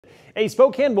A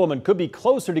Spokane woman could be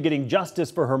closer to getting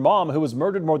justice for her mom, who was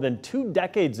murdered more than 2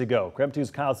 decades ago. KREM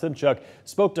 2's Kyle Simchuk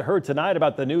spoke to her tonight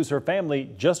about the news her family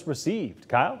just received.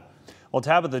 Kyle? Well,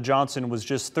 Tabatha Johnson was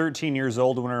just 13 years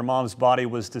old when her mom's body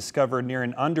was discovered near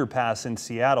an underpass in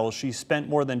Seattle. She spent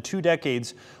more than 2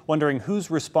 decades wondering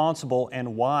who's responsible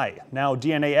and why. Now,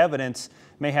 DNA evidence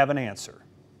may have an answer.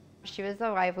 She was a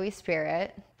lively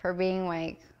spirit. For being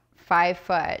like 5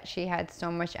 foot, she had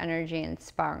so much energy and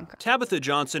spunk. Tabatha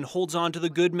Johnson holds on to the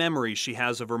good memories she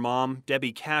has of her mom,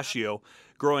 Debbie Cascio,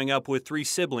 growing up with 3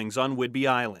 siblings on Whidbey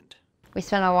Island. We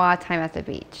spent a lot of time at the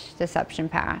beach, Deception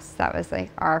Pass. That was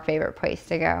like our favorite place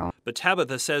to go. But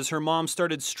Tabatha says her mom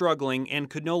started struggling and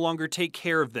could no longer take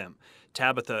care of them.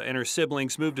 Tabatha and her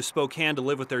siblings moved to Spokane to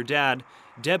live with their dad.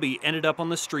 Debbie ended up on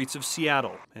the streets of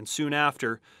Seattle, and soon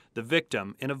after, the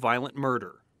victim in a violent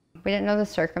murder. We didn't know the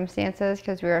circumstances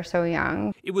because we were so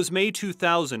young. It was May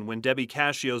 2000 when Debbie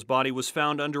Cascio's body was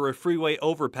found under a freeway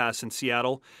overpass in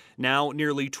Seattle. Now,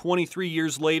 nearly 23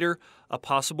 years later, a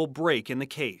possible break in the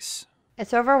case.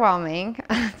 It's overwhelming.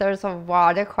 There's a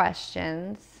lot of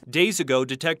questions. Days ago,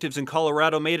 detectives in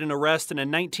Colorado made an arrest in a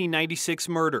 1996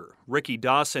 murder. Ricky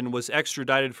Dawson was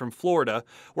extradited from Florida,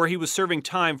 where he was serving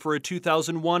time for a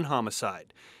 2001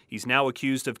 homicide. He's now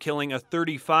accused of killing a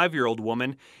 35-year-old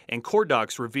woman, and court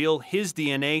docs reveal his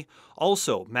DNA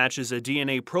also matches a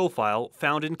DNA profile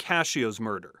found in Cascio's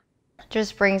murder.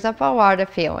 Just brings up a lot of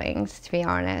feelings, to be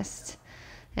honest,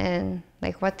 and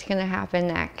like what's going to happen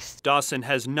next. Dawson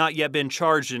has not yet been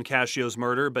charged in Cascio's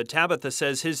murder, but Tabatha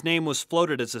says his name was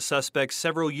floated as a suspect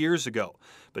several years ago.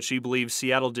 But she believes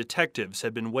Seattle detectives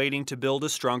have been waiting to build a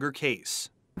stronger case.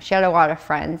 She had a lot of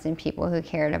friends and people who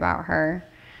cared about her.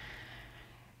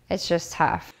 It's just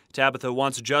tough. Tabatha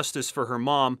wants justice for her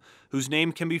mom, whose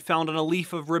name can be found on a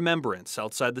leaf of remembrance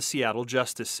outside the Seattle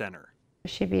Justice Center.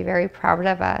 She'd be very proud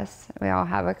of us. We all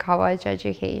have a college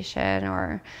education,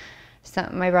 or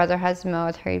my brother has a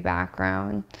military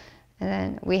background, and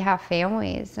then we have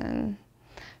families, and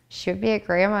she would be a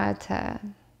grandma to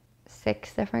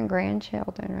 6 different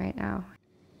grandchildren right now.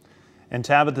 And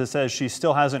Tabatha says she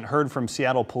still hasn't heard from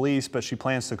Seattle police, but she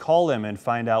plans to call them and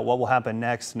find out what will happen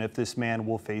next and if this man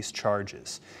will face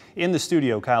charges. In the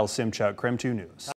studio, Kyle Simchuk, KREM 2 News.